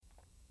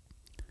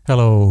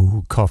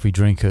Hello, coffee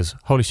drinkers.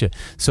 Holy shit.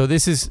 So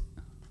this is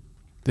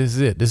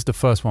it. This is the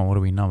first one. What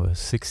are we, number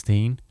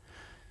 16?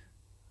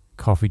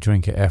 Coffee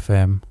Drinker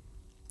FM.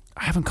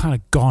 I haven't kind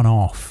of gone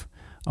off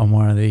on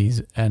one of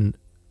these. And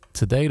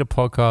today the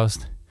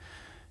podcast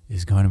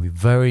is going to be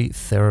very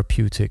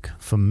therapeutic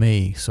for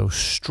me. So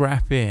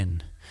strap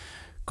in,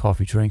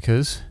 coffee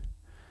drinkers.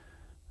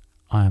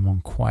 I am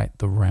on quite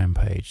the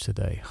rampage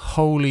today.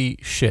 Holy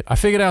shit. I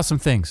figured out some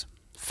things.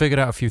 Figured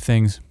out a few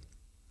things.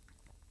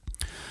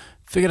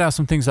 Figured out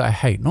some things that I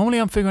hate. Normally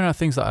I'm figuring out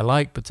things that I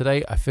like, but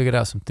today I figured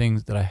out some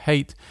things that I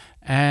hate.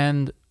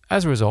 And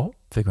as a result,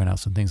 figuring out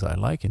some things that I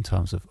like in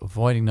terms of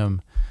avoiding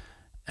them.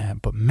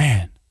 But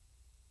man,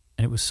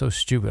 and it was so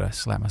stupid. I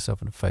slapped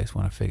myself in the face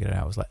when I figured it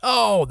out. I was like,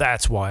 oh,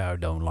 that's why I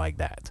don't like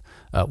that.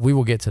 We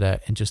will get to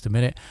that in just a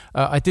minute.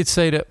 I did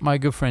say that my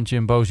good friend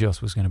Jim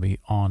Bozios was going to be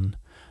on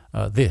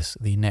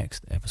the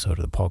next episode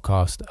of the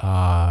podcast.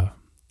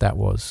 That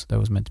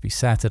was meant to be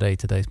Saturday.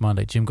 Today's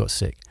Monday. Jim got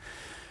sick.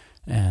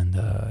 And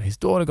his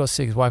daughter got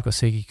sick, his wife got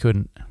sick. He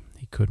could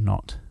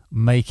not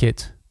make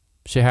it.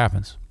 Shit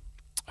happens.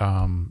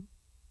 It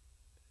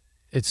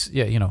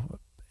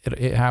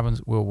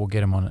happens. We'll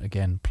get him on it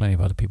again. Plenty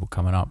of other people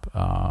coming up.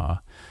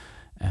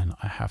 And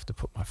I have to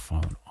put my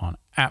phone on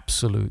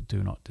absolute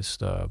do not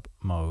disturb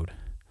mode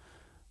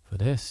for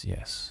this.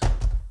 Yes.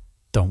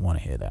 Don't want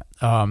to hear that.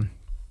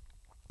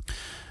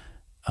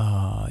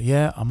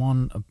 I'm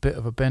on a bit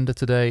of a bender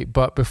today,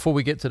 but before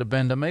we get to the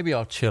bender, maybe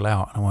I'll chill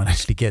out and I won't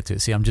actually get to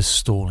it. See, I'm just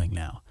stalling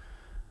now.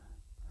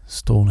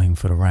 Stalling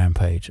for the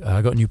rampage.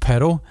 I got a new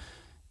pedal.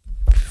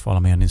 If you follow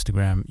me on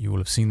Instagram, you will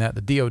have seen that.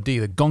 The DOD,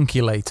 the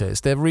Gonkulator.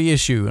 It's their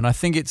reissue, and I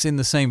think it's in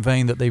the same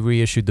vein that they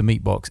reissued the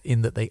Meatbox,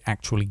 in that they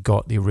actually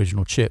got the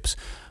original chips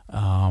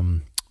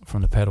from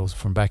the pedals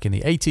from back in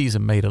the 80s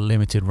and made a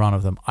limited run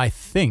of them. I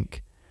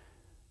think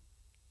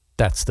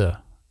that's the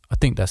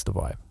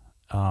vibe.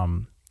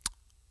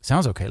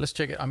 Sounds okay. Let's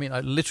check it. I mean, I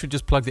literally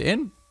just plugged it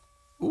in.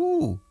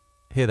 Ooh,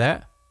 hear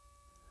that?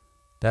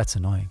 That's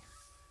annoying.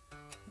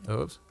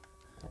 Oops.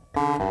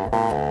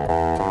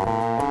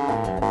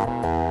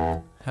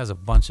 Has a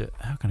bunch of...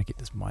 How can I get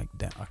this mic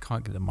down? I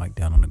can't get the mic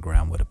down on the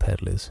ground where the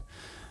pedal is.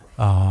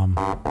 But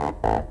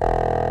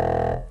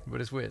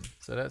it's weird.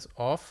 So that's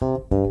off.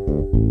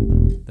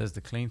 There's the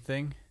clean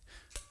thing.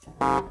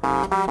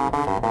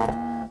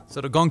 So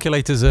the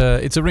Gonkulator's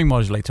it's a ring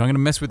modulator. I'm going to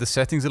mess with the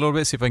settings a little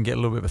bit, see if I can get a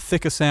little bit of a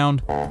thicker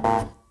sound.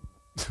 I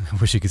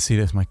wish you could see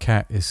this. My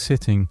cat is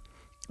sitting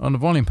on the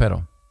volume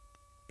pedal.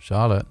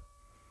 Charlotte,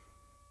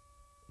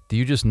 do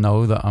you just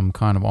know that I'm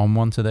kind of on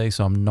one today,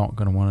 so I'm not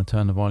going to want to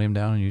turn the volume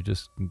down and you're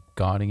just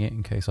guarding it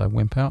in case I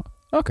wimp out?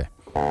 Okay.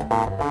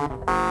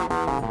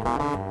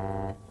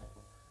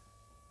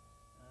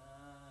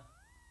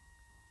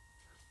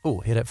 Oh,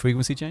 hear that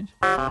frequency change?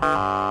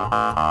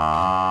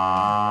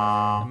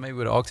 And maybe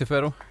with an octave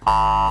pedal.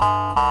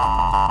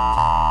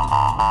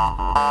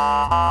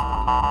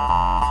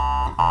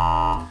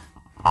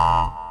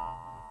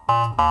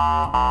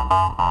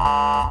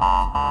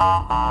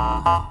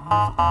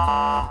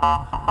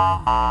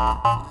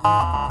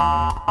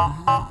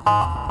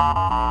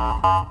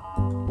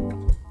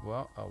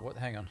 Well, what?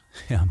 Hang on.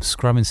 Yeah, I'm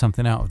scrubbing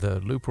something out of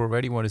the looper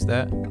already. What is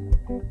that?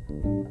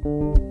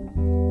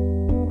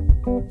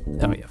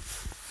 Oh yeah,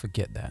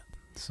 forget that.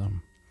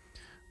 Some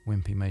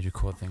wimpy major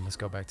chord thing. Let's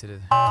go back to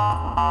this.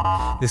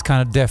 This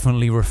kind of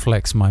definitely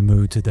reflects my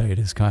mood today.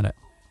 This kind of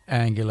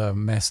angular,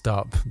 messed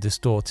up,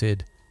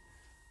 distorted.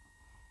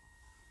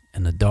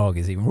 And the dog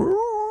is even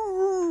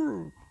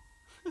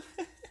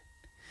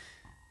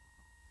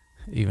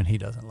he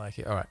doesn't like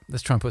it. All right,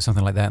 let's try and put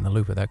something like that in the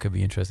looper. That could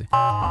be interesting.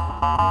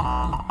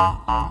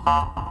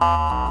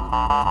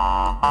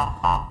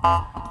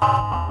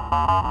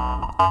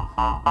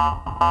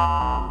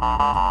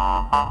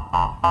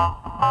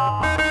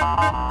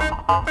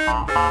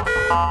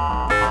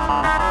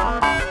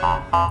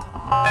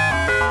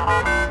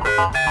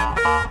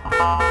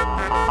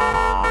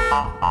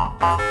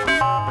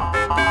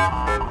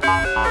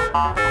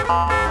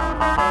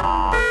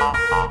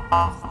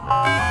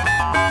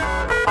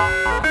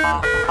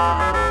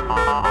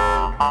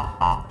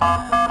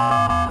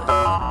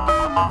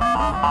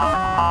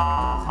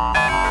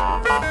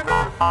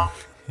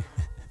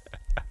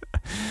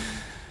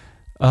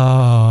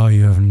 Oh,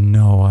 you have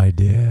no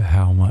idea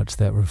how much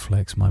that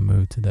reflects my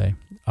mood today.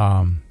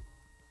 Oh,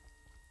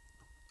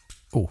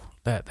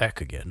 that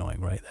could get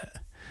annoying, right?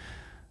 That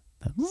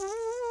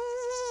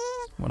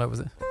what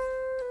was it?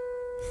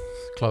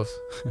 Close.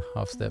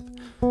 Half step.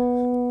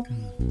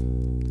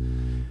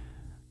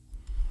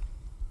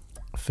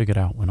 I figured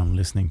out when I'm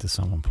listening to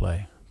someone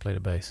play the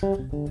bass.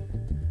 And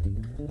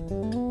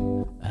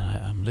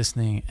I'm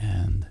listening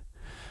and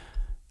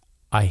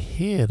I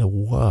hear the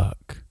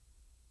work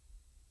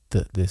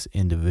that this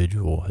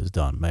individual has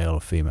done, male or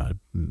female,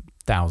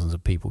 thousands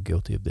of people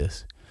guilty of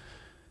this.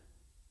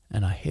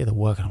 And I hear the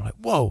work and I'm like,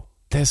 whoa,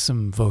 there's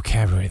some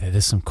vocabulary there,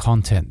 there's some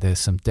content, there's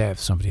some depth.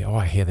 Somebody,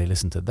 I hear they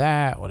listen to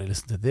that, or they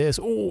listen to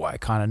this. Oh, I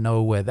kind of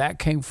know where that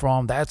came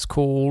from. That's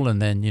cool.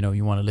 And then,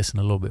 you want to listen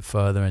a little bit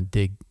further and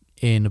dig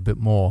in a bit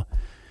more.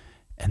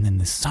 and then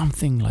there's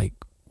something like,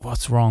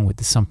 what's wrong with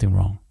this? Something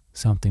wrong.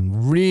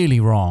 Something really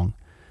wrong.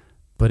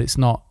 But it's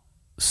not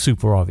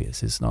super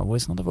obvious. It's not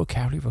the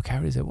vocabulary.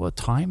 Vocabulary is, well,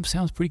 time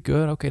sounds pretty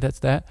good. Okay, that's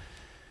that.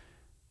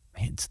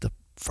 It's the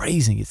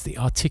phrasing. It's the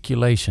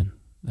articulation.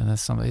 And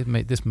that's something,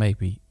 this may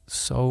be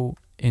so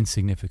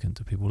insignificant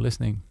to people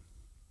listening.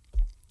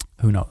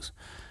 Who knows?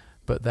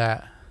 But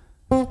that,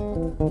 I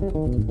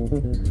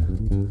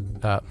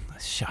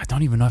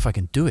don't even know if I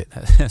can do it.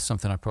 That's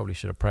something I probably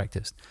should have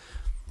practiced.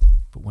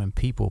 But when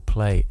people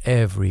play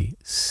every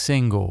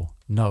single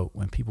note,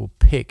 when people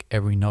pick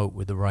every note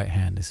with the right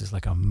hand, this is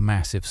like a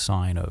massive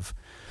sign of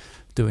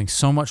doing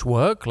so much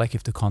work. Like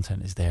if the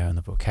content is there and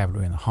the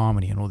vocabulary and the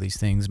harmony and all these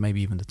things,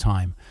 maybe even the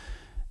time.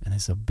 And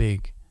it's a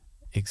big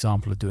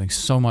example of doing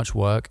so much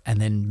work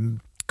and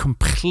then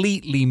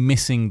completely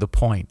missing the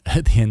point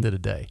at the end of the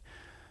day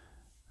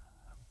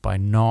by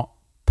not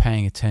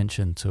paying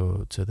attention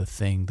to the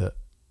thing that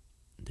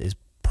is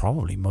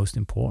probably most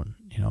important.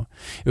 You know,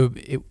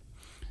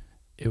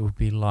 it would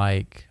be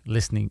like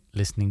listening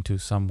to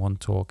someone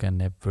talk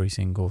and every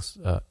single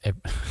I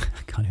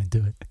can't even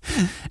do it,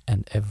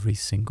 and every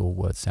single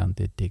word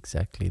sounded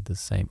exactly the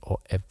same, or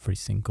every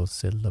single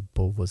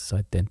syllable was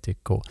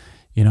identical.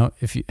 You know,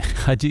 if you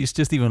I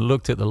just even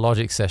looked at the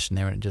Logic session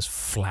there and it just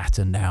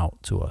flattened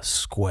out to a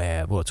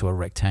square or to a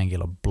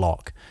rectangular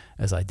block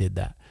as I did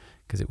that,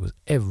 because it was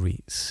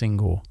every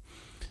single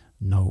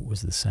note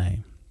was the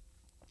same.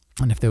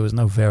 And if there was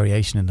no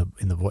variation in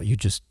the what you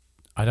just,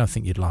 I don't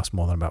think you'd last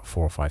more than about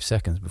 4 or 5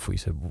 seconds before you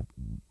said, well,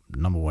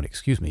 number one,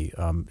 excuse me,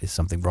 is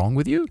something wrong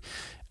with you?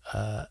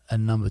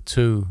 And number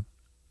two,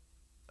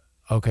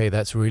 okay,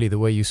 that's really the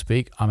way you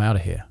speak. I'm out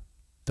of here.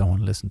 Don't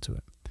want to listen to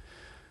it.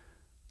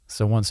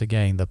 So once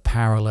again, the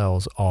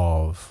parallels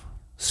of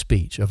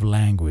speech, of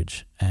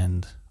language,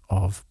 and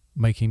of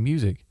making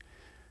music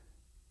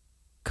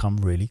come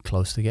really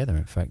close together.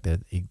 In fact, they're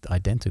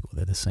identical.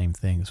 They're the same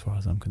thing as far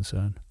as I'm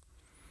concerned.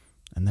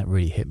 And that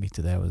really hit me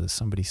today. Was that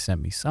somebody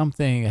sent me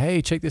something.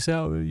 Hey, check this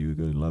out. You're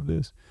going to love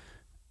this.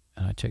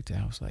 And I checked it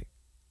out. I was like,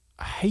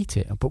 I hate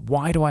it. But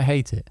why do I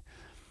hate it?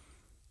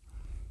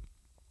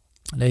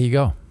 And there you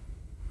go.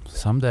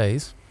 Some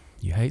days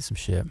you hate some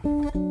shit.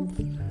 And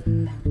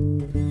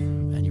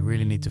you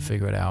really need to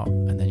figure it out.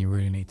 And then you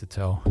really need to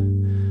tell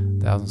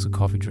thousands of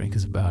coffee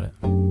drinkers about it.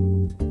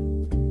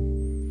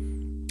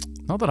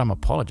 Not that I'm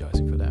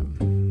apologizing for that.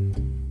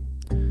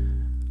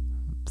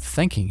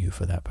 Thanking you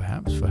for that,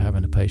 perhaps, for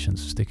having the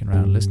patience, sticking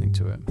around and listening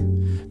to it.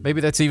 Maybe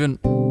that's even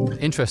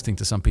interesting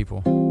to some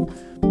people. Oh,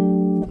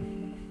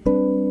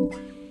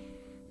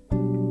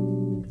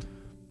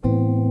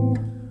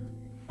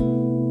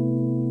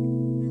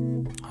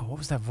 what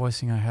was that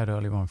voicing I had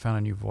earlier on? I found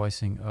a new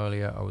voicing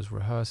earlier. I was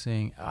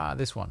rehearsing.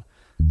 This one.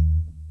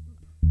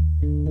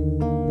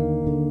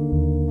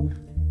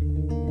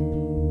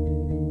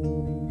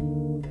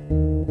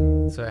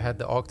 So it had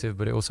the octave,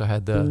 but it also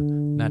had the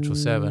natural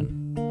 7.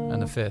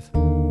 And the 5th.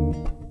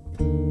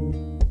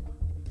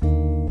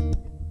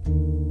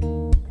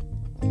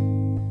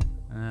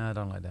 I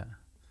don't like that.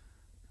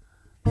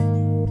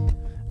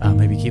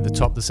 Maybe keep the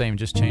top the same,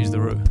 just change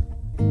the root.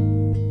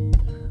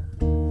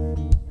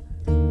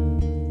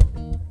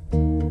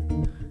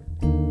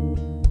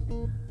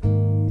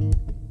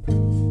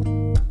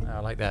 I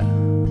like that.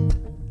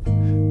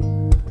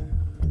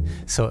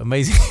 So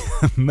amazing,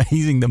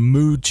 amazing the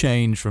mood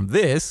change from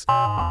this.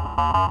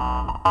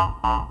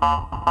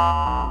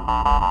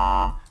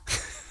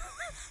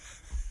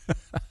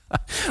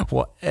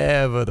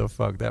 Whatever the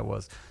fuck that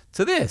was,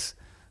 to this,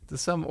 to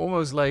some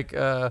almost like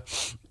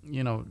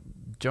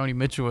Joni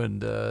Mitchell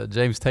and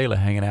James Taylor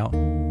hanging out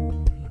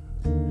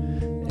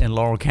in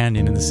Laurel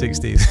Canyon in the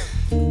 60s.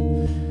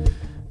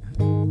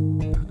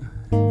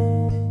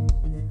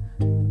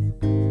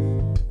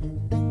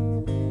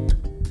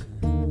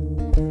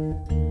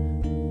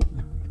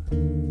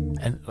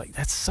 And like,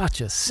 that's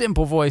such a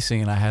simple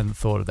voicing, and I hadn't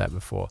thought of that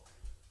before.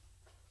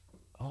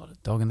 Oh, the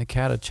dog and the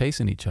cat are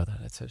chasing each other.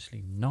 That's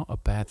actually not a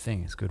bad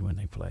thing. It's good when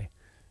they play.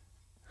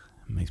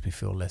 It makes me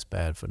feel less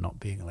bad for not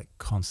being like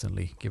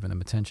constantly giving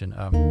them attention.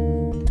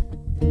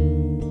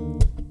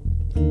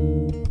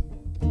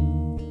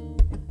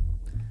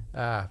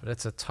 But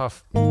it's a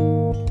tough.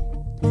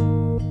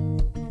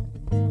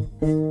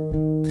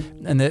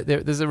 And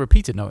there's a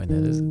repeated note in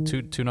there. There's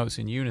two notes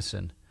in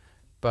unison,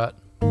 but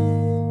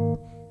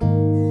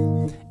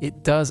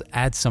it does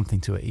add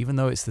something to it, even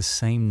though it's the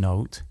same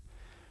note.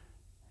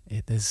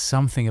 There's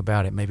something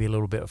about it, maybe a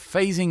little bit of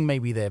phasing,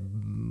 maybe they're,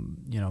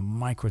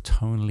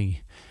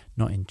 microtonally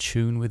not in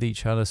tune with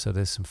each other, so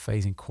there's some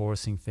phasing,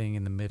 chorusing thing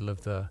in the middle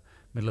of the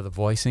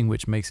voicing,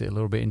 which makes it a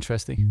little bit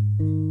interesting.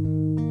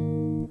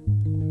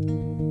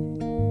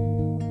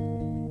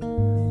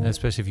 And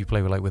especially if you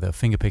play with a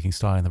finger picking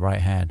style in the right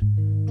hand.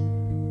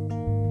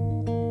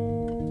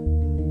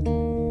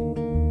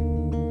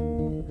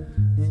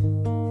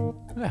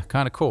 Yeah,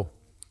 kind of cool.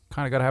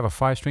 Kind of got to have a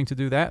 5-string to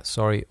do that.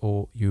 Sorry,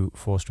 all you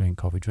 4-string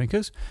coffee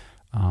drinkers.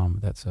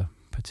 That's a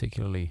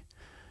particularly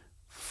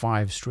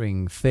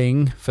 5-string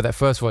thing for that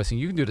first voicing.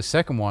 You can do the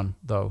second one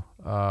though.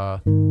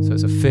 So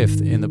it's a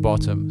fifth in the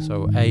bottom.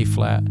 So A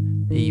flat,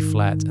 E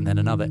flat, and then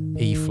another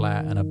E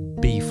flat and a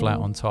B flat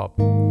on top.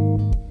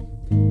 And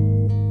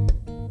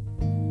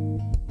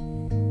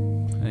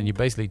then you're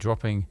basically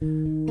dropping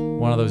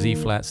one of those E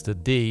flats to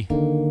D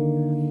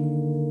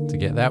to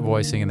get that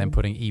voicing, and then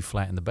putting E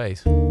flat in the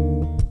bass.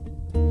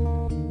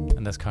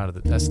 And that's kind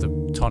of that's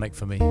the tonic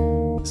for me.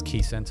 It's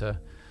key center.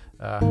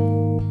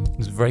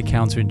 It's very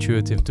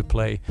counterintuitive to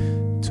play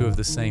two of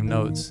the same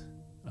notes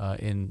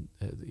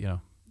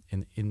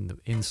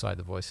inside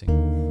the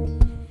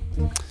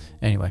voicing.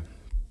 Anyway,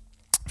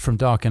 from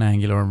dark and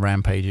angular and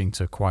rampaging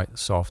to quite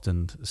soft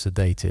and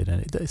sedated,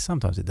 and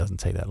sometimes it doesn't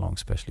take that long,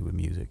 especially with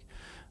music,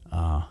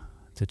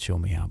 to chill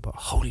me out. But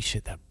holy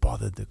shit, that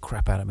bothered the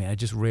crap out of me. I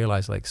just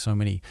realized like so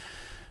many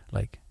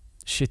like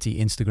shitty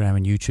Instagram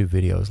and YouTube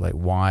videos, like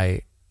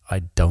why I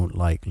don't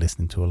like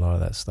listening to a lot of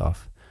that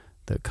stuff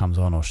that comes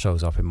on or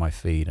shows up in my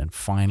feed, and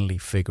finally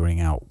figuring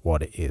out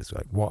what it is,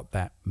 like what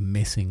that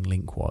missing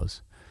link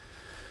was.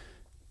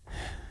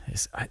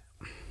 It's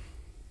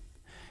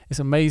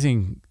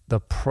amazing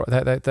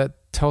that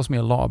tells me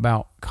a lot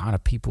about kind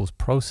of people's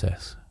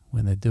process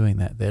when they're doing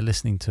that. They're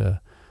listening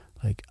to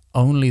like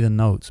only the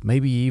notes,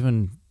 maybe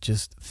even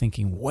just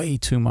thinking way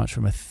too much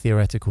from a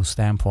theoretical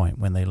standpoint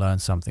when they learn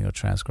something or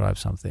transcribe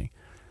something.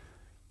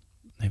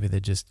 Maybe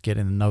they're just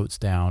getting the notes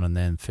down and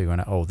then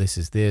figuring out, oh, this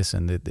is this,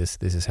 and this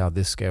is how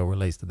this scale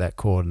relates to that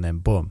chord, and then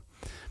boom,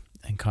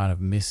 and kind of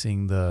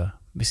missing the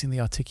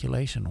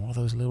articulation, all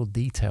those little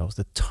details,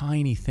 the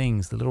tiny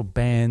things, the little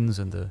bends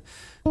and the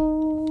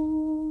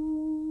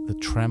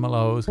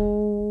tremolos.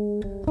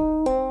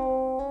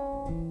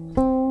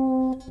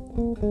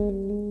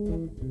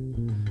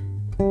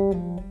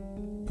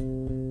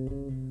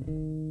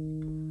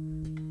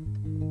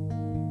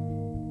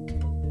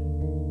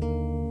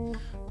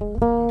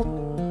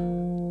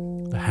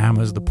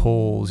 Hammers, the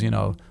pulls,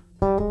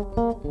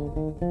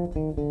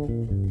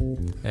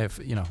 if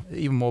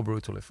even more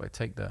brutal if I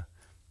take the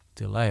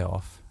delay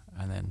off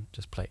and then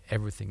just play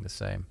everything the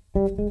same.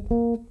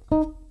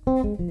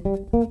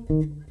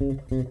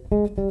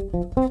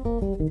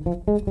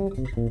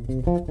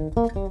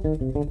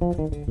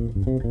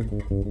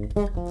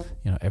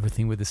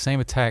 Everything with the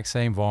same attack,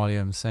 same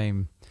volume,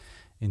 same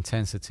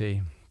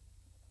intensity.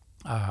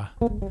 I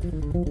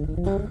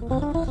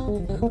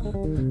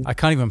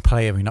can't even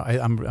play every note.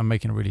 I'm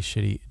making a really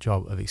shitty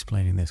job of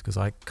explaining this because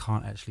I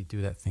can't actually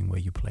do that thing where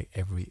you play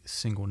every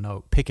single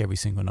note, pick every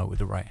single note with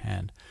the right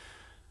hand.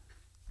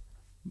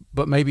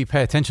 But maybe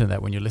pay attention to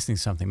that when you're listening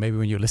to something. Maybe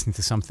when you're listening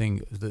to something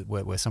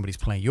where somebody's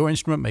playing your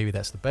instrument, maybe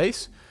that's the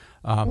bass.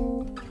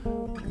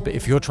 But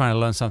if you're trying to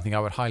learn something, I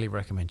would highly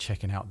recommend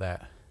checking out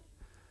that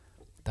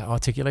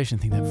articulation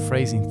thing, that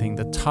phrasing thing,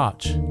 the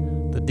touch,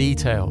 the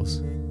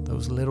details,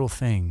 those little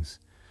things.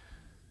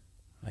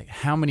 Like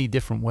how many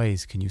different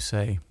ways can you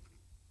say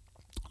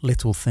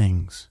little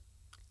things?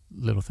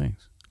 Little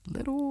things.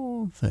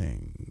 Little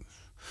things.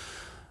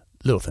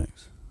 Little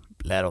things.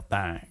 Little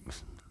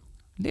things.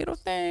 Little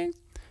things.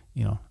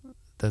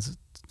 There's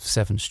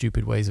 7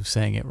 stupid ways of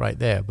saying it right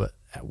there, but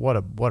what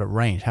a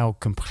range. How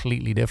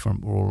completely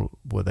different were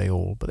they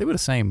all? But they were the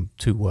same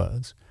 2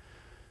 words.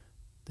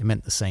 They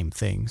meant the same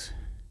things.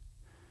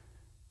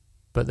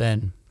 But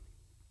then,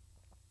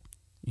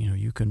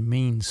 you can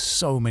mean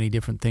so many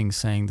different things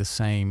saying the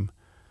same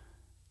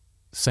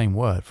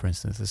word. For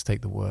instance, let's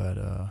take the word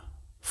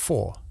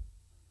for.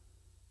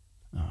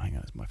 Oh, hang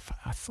on,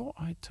 I thought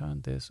I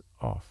turned this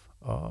off.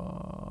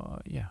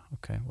 Yeah,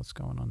 okay, what's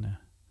going on there?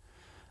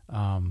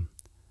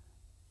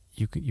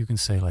 You can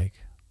say like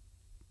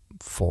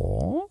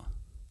for.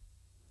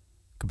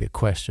 Could be a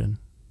question.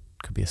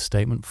 Could be a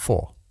statement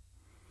for.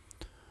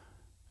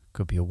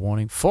 Could be a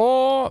warning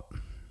for.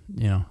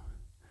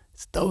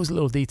 It's those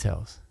little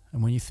details.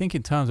 And when you think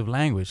in terms of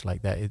language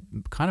like that, it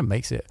kind of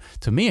makes it,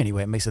 to me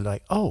anyway, it makes it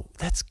like, oh,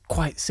 that's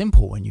quite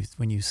simple when you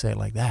say it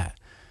like that.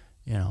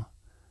 When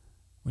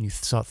you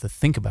start to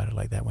think about it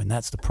like that, when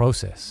that's the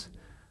process,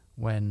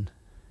 when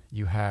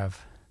you have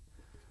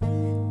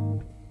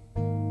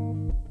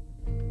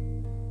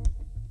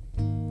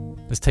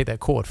let's take that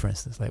chord for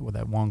instance, like with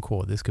that one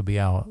chord, this could be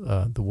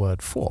the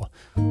word for.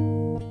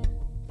 You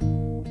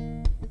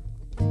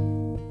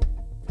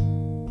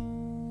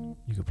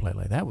could play it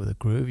like that with a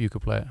groove. You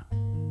could play it.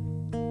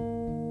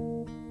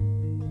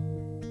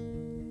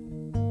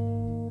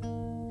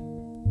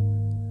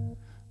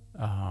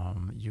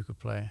 You could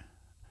play.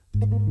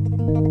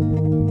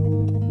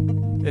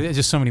 There's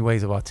just so many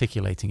ways of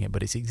articulating it,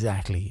 but it's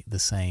exactly the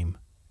same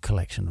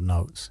collection of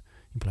notes.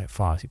 You can play it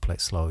fast, you can play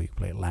it slow, you can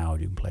play it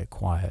loud, you can play it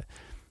quiet,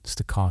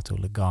 staccato,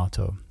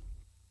 legato.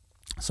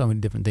 So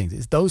many different things.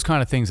 It's those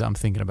kind of things that I'm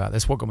thinking about.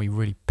 That's what got me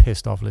really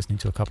pissed off listening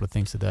to a couple of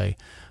things today,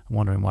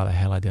 wondering why the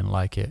hell I didn't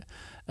like it.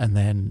 And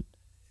then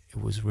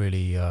it was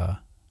really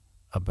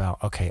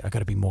about, okay, I got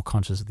to be more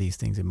conscious of these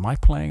things in my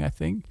playing, I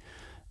think.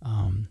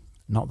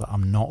 Not that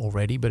I'm not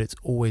already, but it's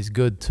always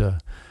good to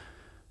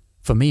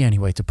for me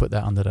anyway, to put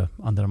that under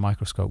the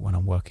microscope when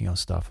I'm working on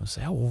stuff and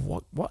say,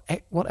 oh, well,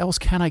 what else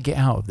can I get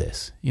out of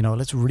this?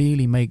 Let's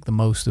really make the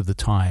most of the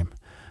time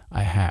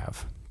I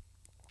have.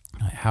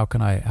 How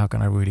can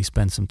I really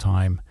spend some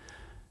time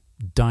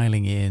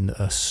dialing in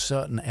a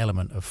certain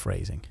element of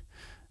phrasing?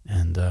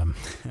 And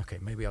okay,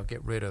 maybe I'll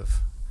get rid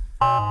of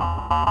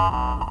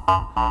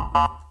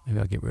our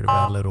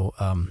little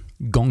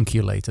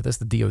gonculator. That's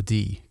the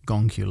DoD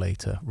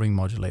gonculator ring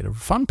modulator.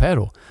 Fun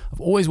pedal.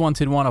 I've always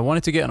wanted one. I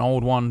wanted to get an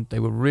old one. They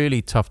were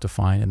really tough to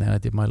find. And then I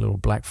did my little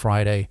Black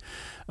Friday,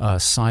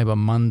 Cyber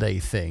Monday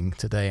thing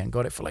today and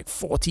got it for like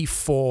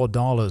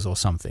 $44 or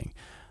something.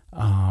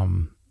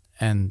 That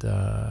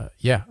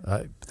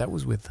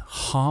was with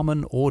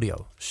Harman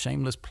Audio.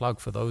 Shameless plug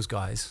for those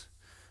guys.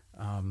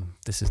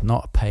 This is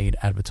not a paid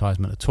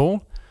advertisement at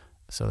all,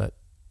 so that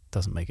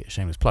doesn't make it a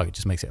shameless plug. It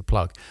just makes it a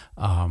plug.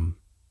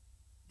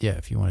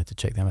 If you wanted to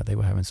check them out, they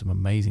were having some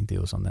amazing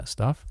deals on that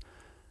stuff.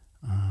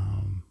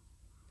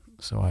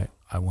 So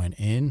I went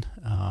in.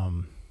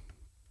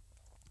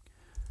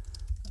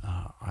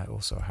 I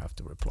also have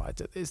to reply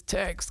to this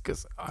text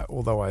because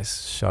although I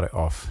shut it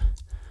off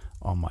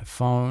on my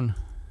phone,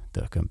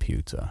 the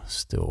computer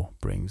still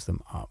brings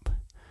them up.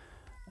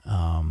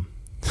 Now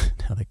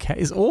the cat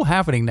is all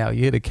happening now.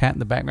 You hear the cat in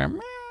the background.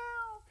 Meow.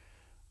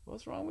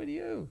 What's wrong with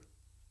you?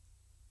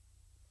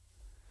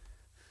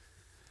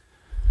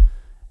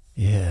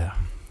 Yeah,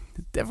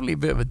 definitely a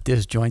bit of a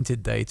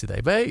disjointed day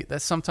today. But hey,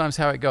 that's sometimes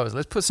how it goes.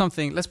 Let's put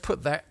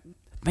that,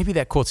 maybe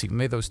that chord sequence,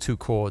 maybe those two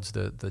chords,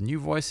 the new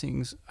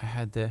voicings I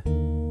had there.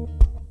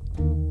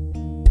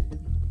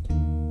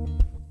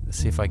 Let's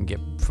see if I can get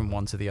from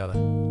one to the other.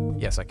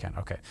 Yes, I can.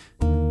 Okay.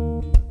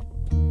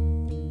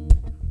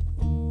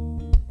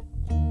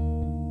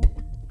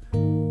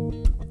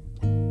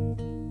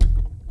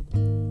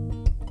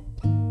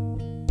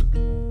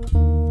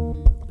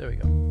 There we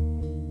go.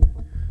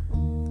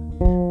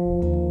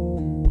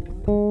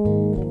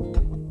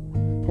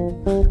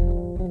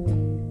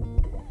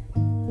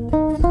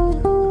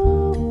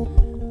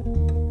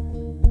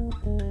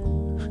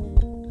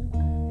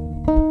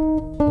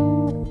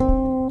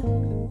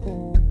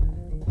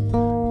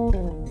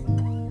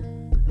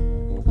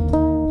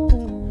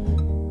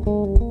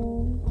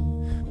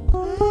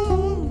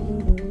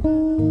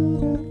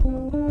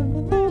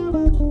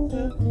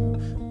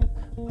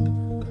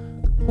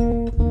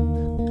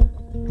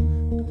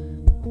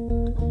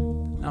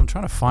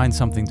 Find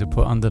something to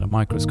put under the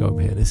microscope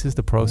here. This is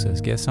the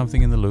process. Get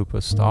something in the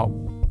looper, start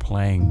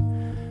playing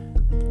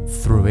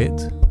through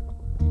it,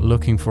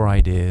 looking for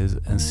ideas,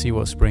 and see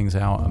what springs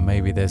out. And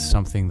maybe there's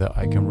something that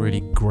I can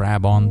really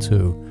grab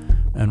onto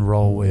and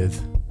roll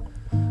with.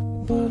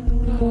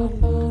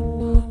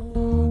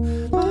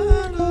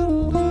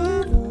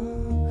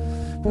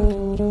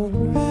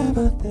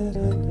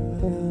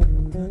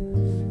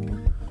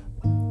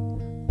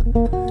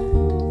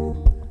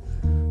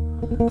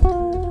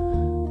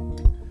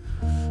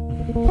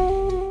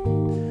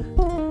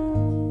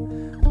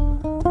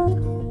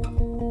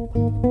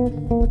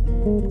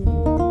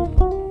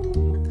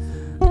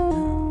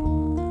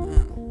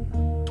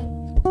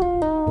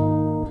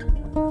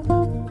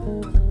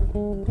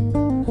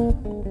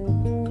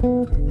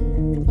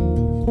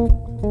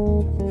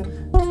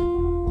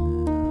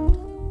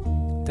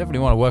 Definitely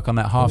want to work on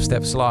that half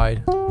step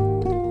slide.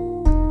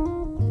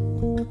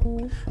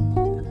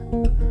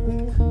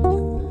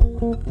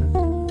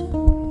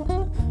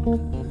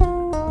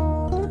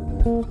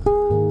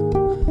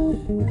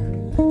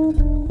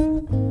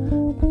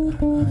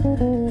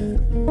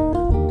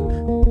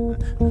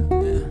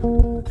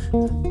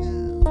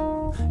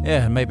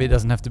 Yeah, maybe it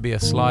doesn't have to be a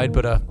slide,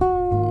 but I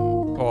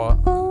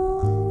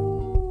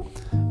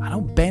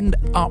don't bend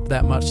up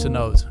that much to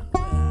notes.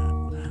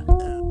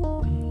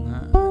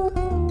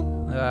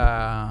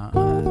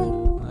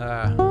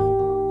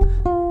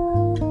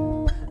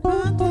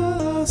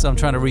 So I'm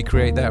trying to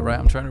recreate that, right?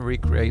 I'm trying to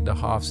recreate the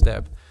half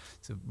step.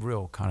 It's a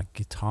real kind of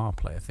guitar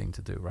player thing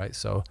to do, right?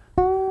 So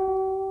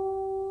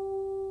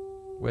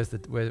where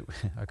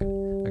I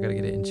gotta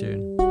get it in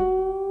tune.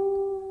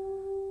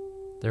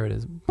 There it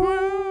is.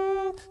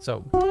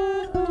 So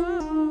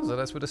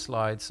that's with a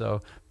slide.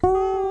 So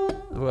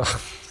well,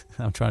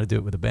 I'm trying to do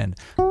it with a bend.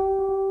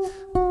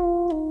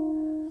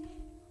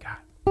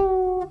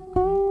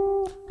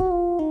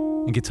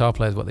 And guitar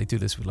players, what they do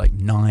this with like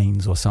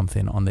 9s or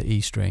something on the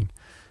E string,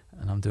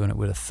 and I'm doing it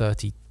with a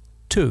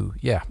 32.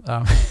 Yeah,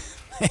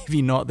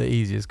 maybe not the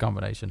easiest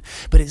combination,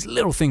 but it's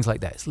little things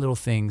like that. It's little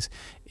things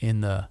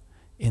in the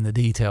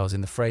details,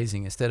 in the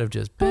phrasing, instead of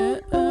just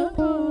the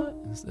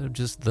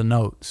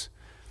notes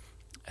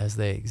as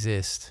they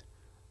exist,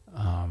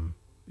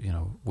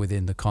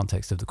 within the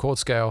context of the chord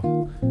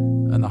scale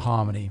and the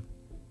harmony.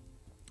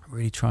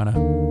 Really trying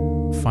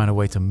to find a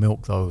way to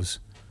milk those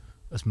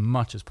as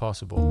much as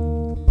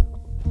possible.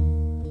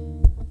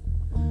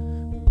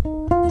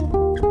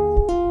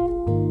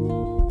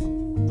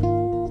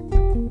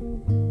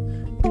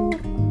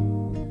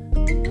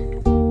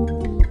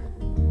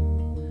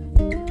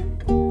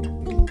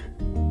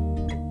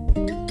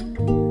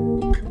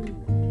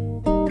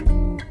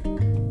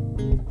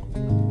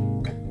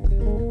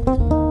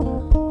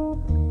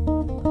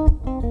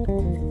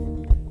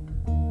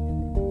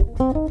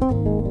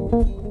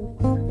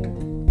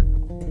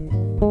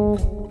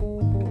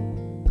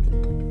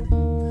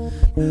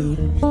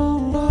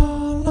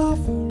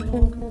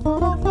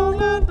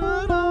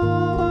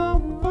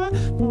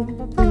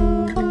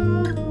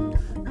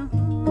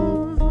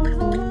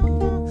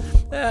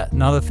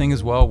 Another thing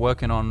as well,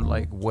 working on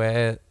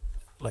where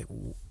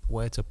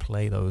to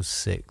play those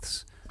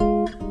sixths.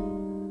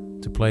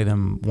 To play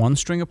them one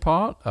string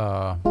apart.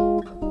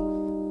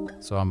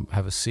 So I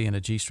have a C and a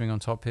G string on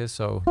top here.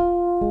 So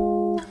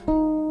to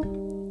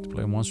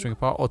play them one string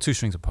apart or two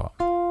strings apart.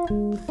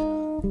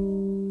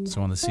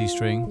 So on the C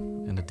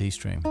string and the D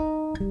string.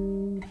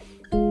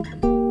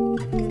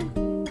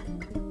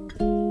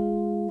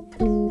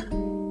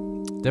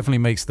 Definitely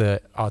makes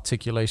the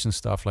articulation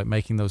stuff, like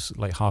making those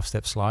like half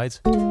step slides,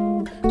 a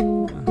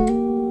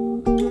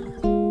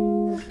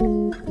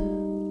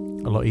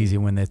lot easier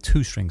when they're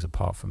two strings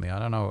apart for me. I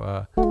don't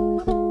know.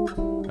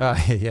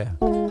 Yeah.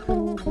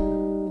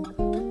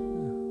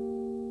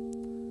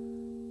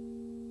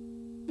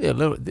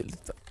 Yeah, it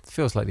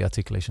feels like the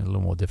articulation is a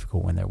little more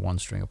difficult when they're one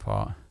string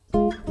apart.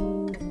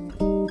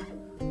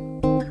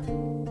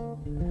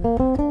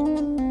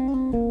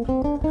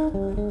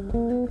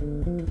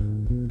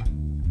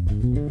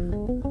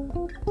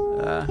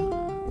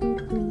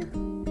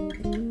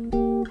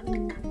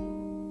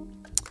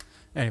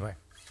 Anyway,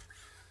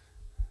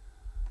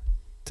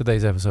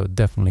 today's episode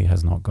definitely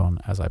has not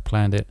gone as I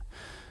planned it.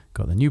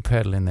 Got the new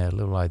pedal in there, a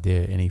little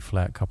idea in E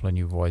flat, couple of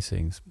new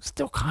voicings.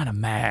 Still kind of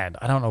mad.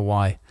 I don't know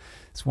why.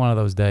 It's one of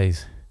those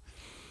days.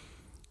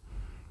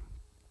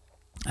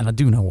 And I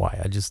do know why.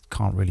 I just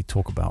can't really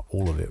talk about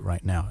all of it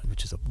right now,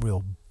 which is a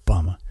real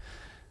bummer.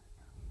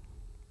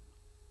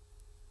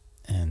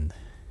 And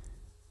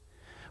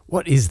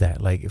what is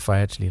that? Like, if I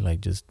actually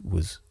just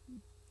was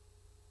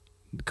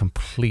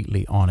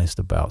completely honest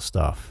about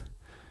stuff,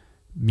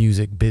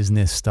 music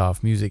business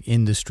stuff, music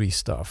industry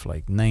stuff,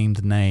 like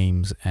named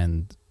names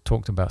and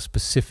talked about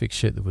specific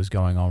shit that was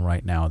going on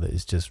right now that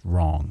is just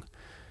wrong,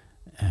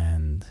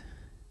 and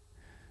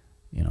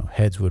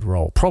heads would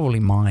roll, probably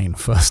mine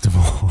first of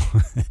all,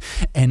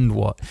 and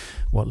what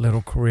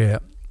little career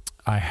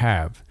I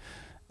have.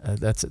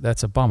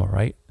 That's a bummer,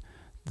 right?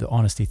 The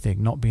honesty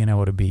thing, not being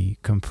able to be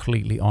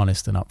completely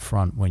honest and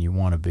upfront when you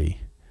want to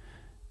be,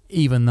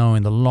 even though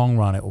in the long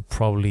run it will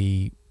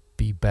probably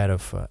be better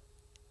for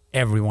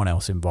everyone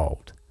else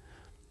involved.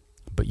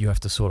 But you have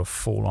to sort of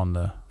fall on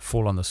the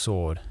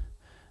sword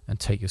and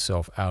take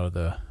yourself out of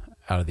the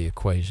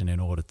equation in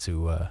order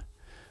to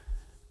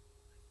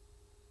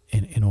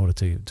in order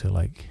to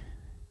like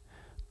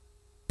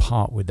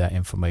part with that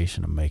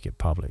information and make it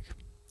public.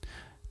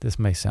 This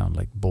may sound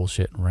like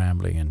bullshit and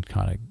rambling and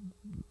kind of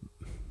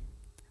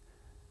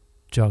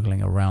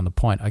juggling around the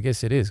point. I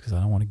guess it is, because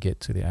I don't want to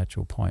get to the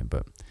actual point,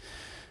 but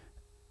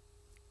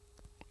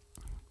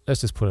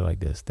let's just put it like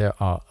this. There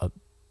are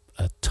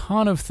a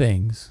ton of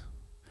things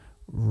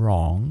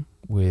wrong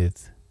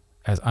with,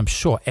 as I'm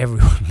sure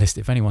everyone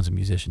listening, if anyone's a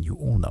musician, you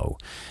all know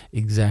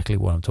exactly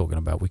what I'm talking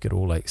about. We could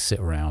all sit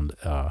around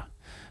a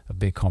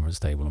big conference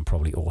table and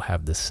probably all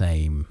have the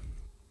same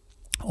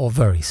or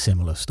very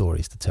similar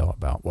stories to tell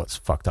about what's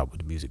fucked up with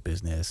the music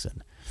business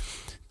and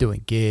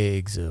doing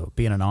gigs, or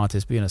being an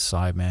artist, being a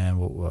sideman,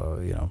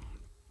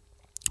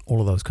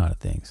 all of those kind of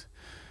things.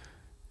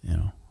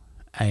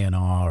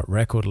 A&R,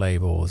 record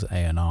labels,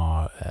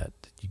 A&R at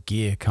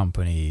gear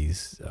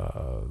companies,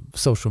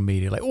 social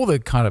media, like all the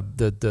kind of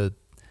the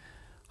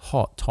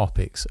hot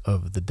topics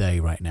of the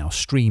day right now.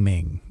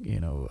 Streaming,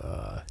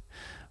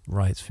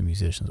 rights for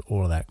musicians,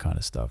 all of that kind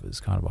of stuff is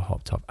kind of a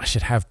hot topic. I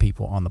should have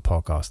people on the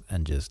podcast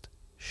and just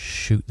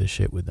shoot the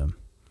shit with them.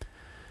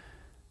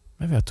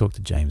 Maybe I'll talk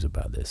to James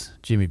about this.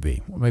 Jimmy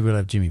B. Maybe we'll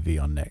have Jimmy V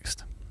on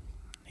next.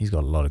 He's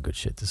got a lot of good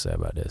shit to say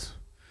about this.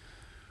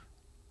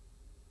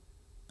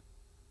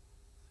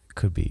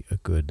 Could be a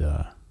good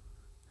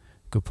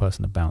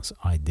person to bounce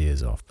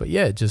ideas off. But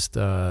yeah, just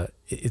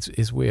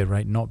it's weird,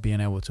 right? Not being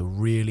able to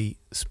really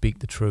speak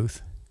the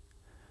truth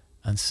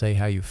and say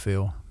how you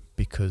feel,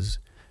 because,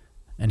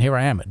 and here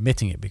I am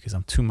admitting it, because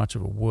I'm too much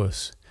of a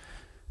wuss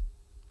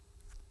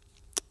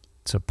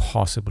to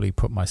possibly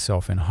put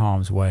myself in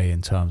harm's way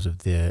in terms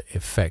of the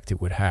effect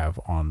it would have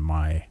on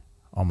my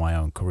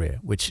own career,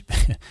 which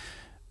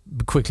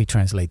quickly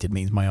translated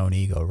means my own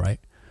ego, right?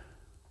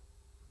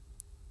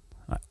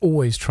 I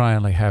always try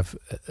and have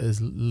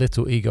as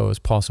little ego as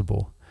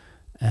possible,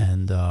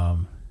 and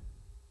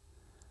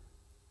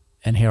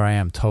here I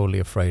am totally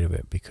afraid of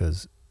it,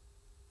 because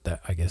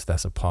that, I guess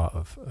that's a part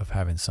of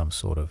having some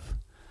sort of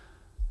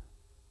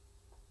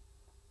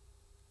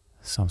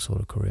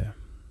career.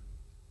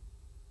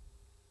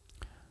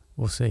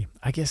 We'll see.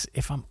 I guess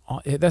if I'm,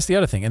 that's the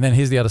other thing. And then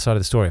here's the other side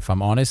of the story. If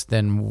I'm honest,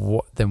 then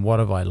what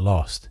have I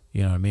lost?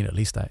 You know what I mean? At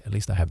least I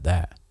have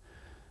that.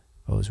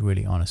 I was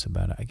really honest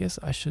about it. I guess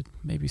I should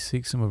maybe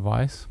seek some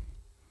advice.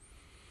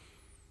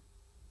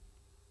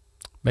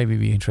 Maybe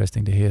it'd be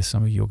interesting to hear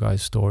some of your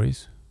guys'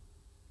 stories.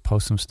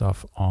 Post some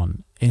stuff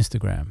on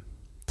Instagram.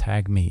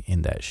 Tag me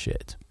in that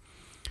shit.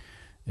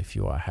 If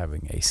you are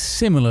having a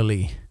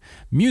similarly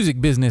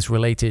music business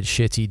related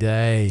shitty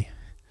day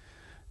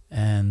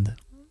and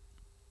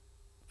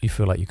you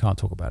feel like you can't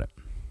talk about it.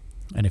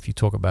 And if you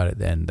talk about it,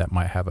 then that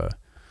might have a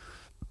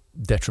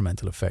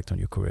detrimental effect on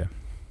your career,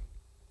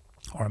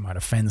 or it might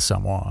offend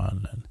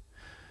someone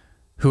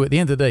who at the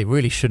end of the day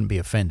really shouldn't be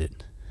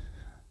offended.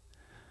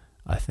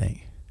 I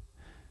think,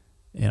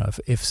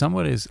 if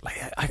someone is like,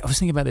 I was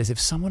thinking about this, if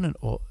someone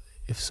or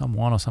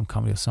some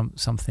company or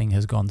something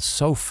has gone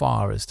so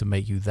far as to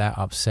make you that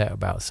upset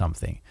about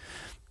something,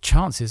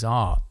 chances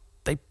are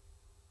they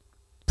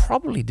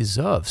probably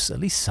deserves at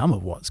least some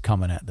of what's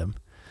coming at them.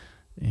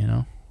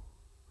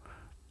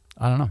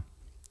 I don't know.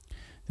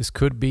 This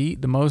could be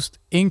the most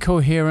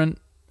incoherent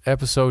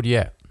episode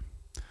yet.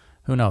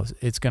 Who knows?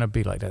 It's going to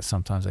be like that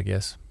sometimes, I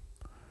guess.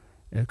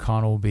 It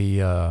can't all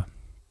be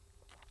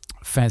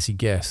fancy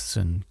guests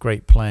and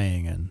great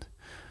playing and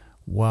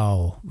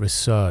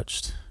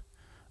well-researched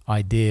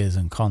ideas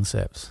and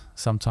concepts.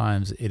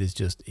 Sometimes it is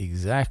just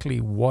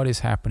exactly what is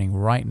happening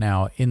right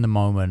now in the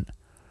moment,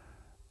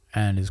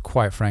 and is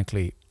quite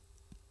frankly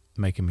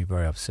making me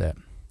very upset.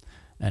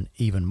 And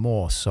even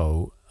more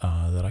so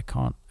that I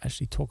can't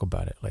actually talk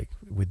about it like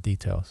with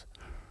details.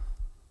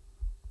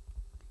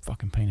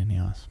 Fucking pain in the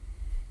ass.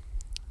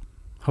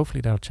 Hopefully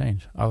that'll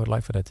change. I would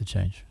like for that to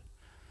change.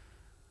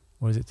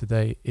 What is it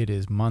today? It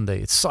is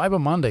Monday. It's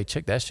Cyber Monday.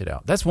 Check that shit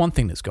out. That's one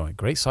thing that's going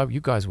great. Cyber,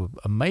 you guys were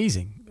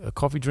amazing.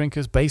 Coffee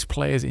drinkers, bass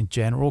players in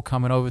general,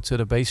 coming over to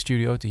the bass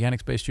studio, to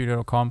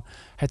yannicksbassstudio.com.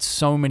 Had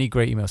so many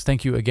great emails.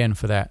 Thank you again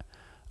for that.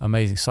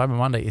 Amazing. Cyber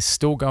Monday is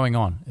still going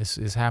on.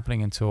 It's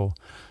happening until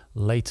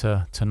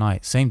later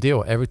tonight. Same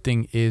deal.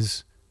 Everything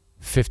is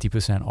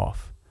 50%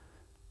 off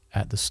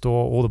at the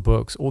store. All the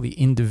books, all the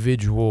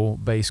individual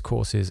bass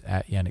courses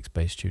at Yannick's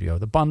Bass Studio.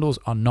 The bundles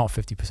are not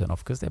 50%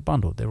 off because they're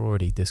bundled. They're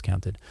already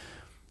discounted.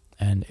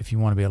 And if you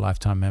want to be a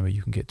lifetime member,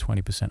 you can get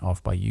 20%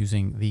 off by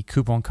using the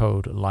coupon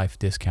code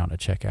LIFEDISCOUNT at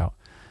checkout.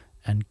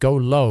 And Go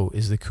Low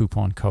is the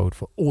coupon code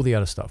for all the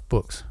other stuff,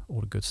 books,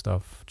 all the good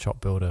stuff, Chop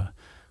Builder,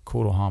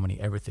 Chordal Harmony,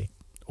 everything.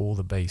 All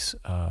the bass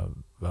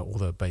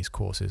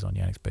courses on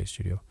Yannick's Bass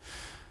Studio.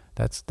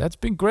 That's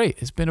been great.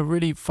 It's been a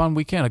really fun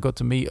weekend. I got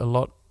to meet a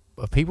lot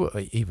of people,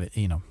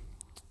 even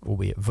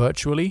albeit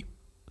virtually.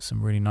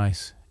 Some really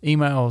nice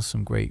emails,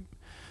 some great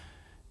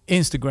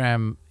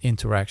Instagram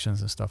interactions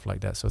and stuff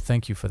like that. So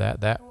thank you for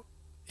that. That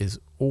is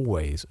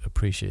always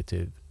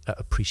appreciated.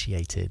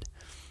 And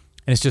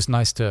it's just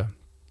nice to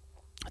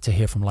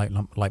hear from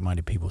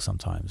like-minded people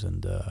sometimes,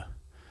 and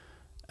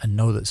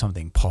know that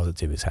something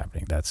positive is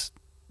happening. That's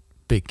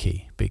big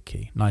key.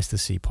 Nice to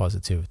see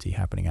positivity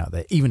happening out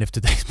there, even if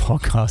today's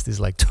podcast is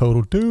like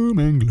total doom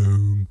and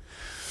gloom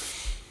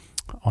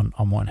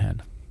on one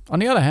hand. On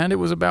the other hand, it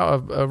was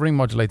about a ring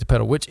modulator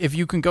pedal, which if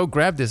you can go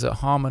grab this at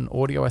Harman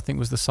Audio, I think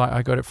was the site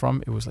I got it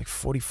from. It was like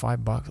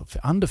 $45,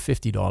 under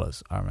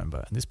 $50, I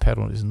remember. And this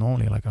pedal is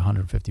normally like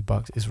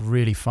 $150. It's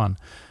really fun.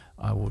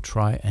 I will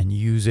try and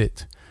use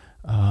it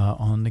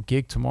on the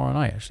gig tomorrow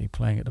night, actually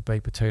playing at the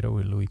Baked Potato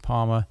with Louis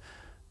Palmer,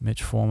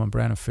 Mitch Foreman,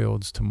 Brandon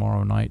Fields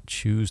tomorrow night,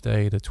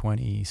 Tuesday the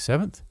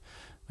 27th.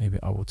 Maybe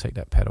I will take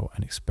that pedal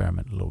and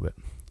experiment a little bit.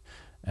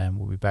 And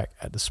we'll be back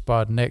at the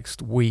Spud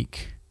next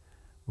week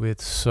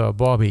with Sir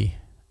Bobby,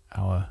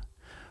 our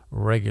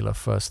regular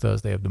first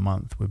Thursday of the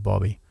month with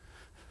Bobby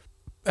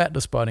at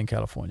the Spud in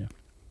California.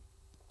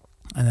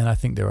 And then I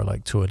think there are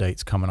like tour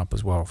dates coming up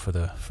as well for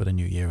the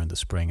new year and the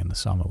spring and the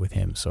summer with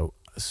him. So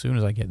as soon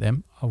as I get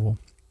them, I will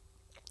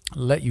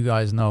let you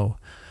guys know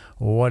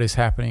what is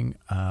happening,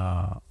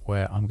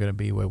 where I'm going to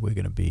be, where we're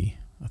going to be.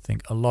 I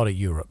think a lot of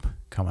Europe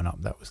coming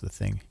up. That was the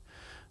thing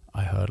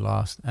I heard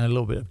last. And a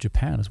little bit of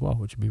Japan as well,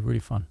 which would be really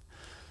fun.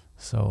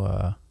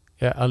 So,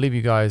 yeah, I'll leave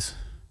you guys.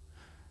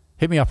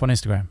 Hit me up on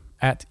Instagram,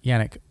 at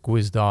Yannick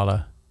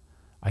Gwizdala.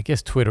 I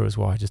guess Twitter as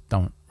well. I just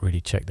don't really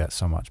check that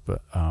so much.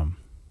 But,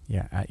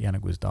 yeah, at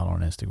Yannick Gwizdala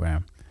on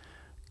Instagram.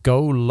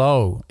 Go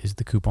Low is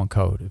the coupon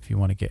code if you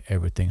want to get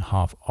everything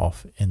half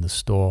off in the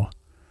store.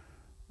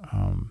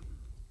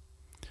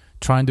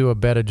 Try and do a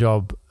better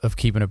job of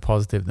keeping it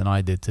positive than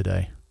I did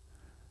today.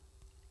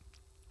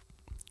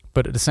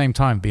 But at the same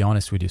time, be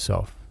honest with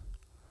yourself.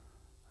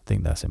 I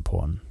think that's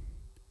important.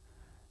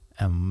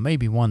 And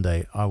maybe one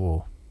day I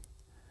will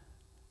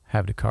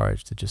have the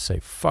courage to just say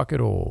fuck it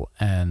all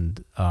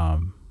and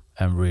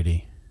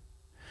really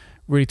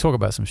talk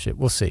about some shit.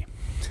 We'll see.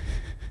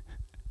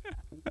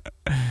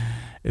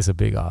 It's a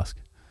big ask.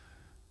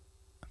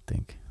 I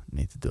think I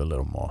need to do a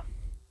little more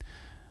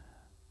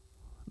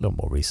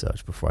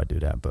research before I do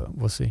that, but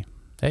we'll see.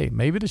 Hey,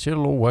 maybe the shit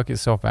will all work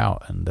itself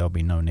out and there'll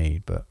be no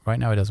need, but right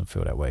now it doesn't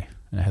feel that way,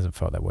 and it hasn't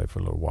felt that way for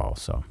a little while.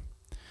 So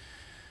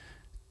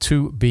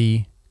to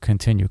be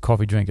continued.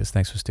 Coffee drinkers,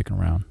 thanks for sticking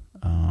around.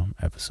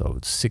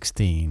 Episode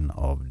 16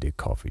 of the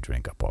Coffee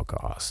Drinker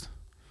Podcast.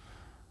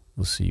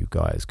 We'll see you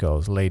guys,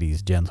 girls,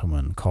 ladies,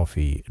 gentlemen,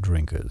 coffee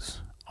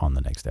drinkers on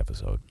the next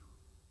episode.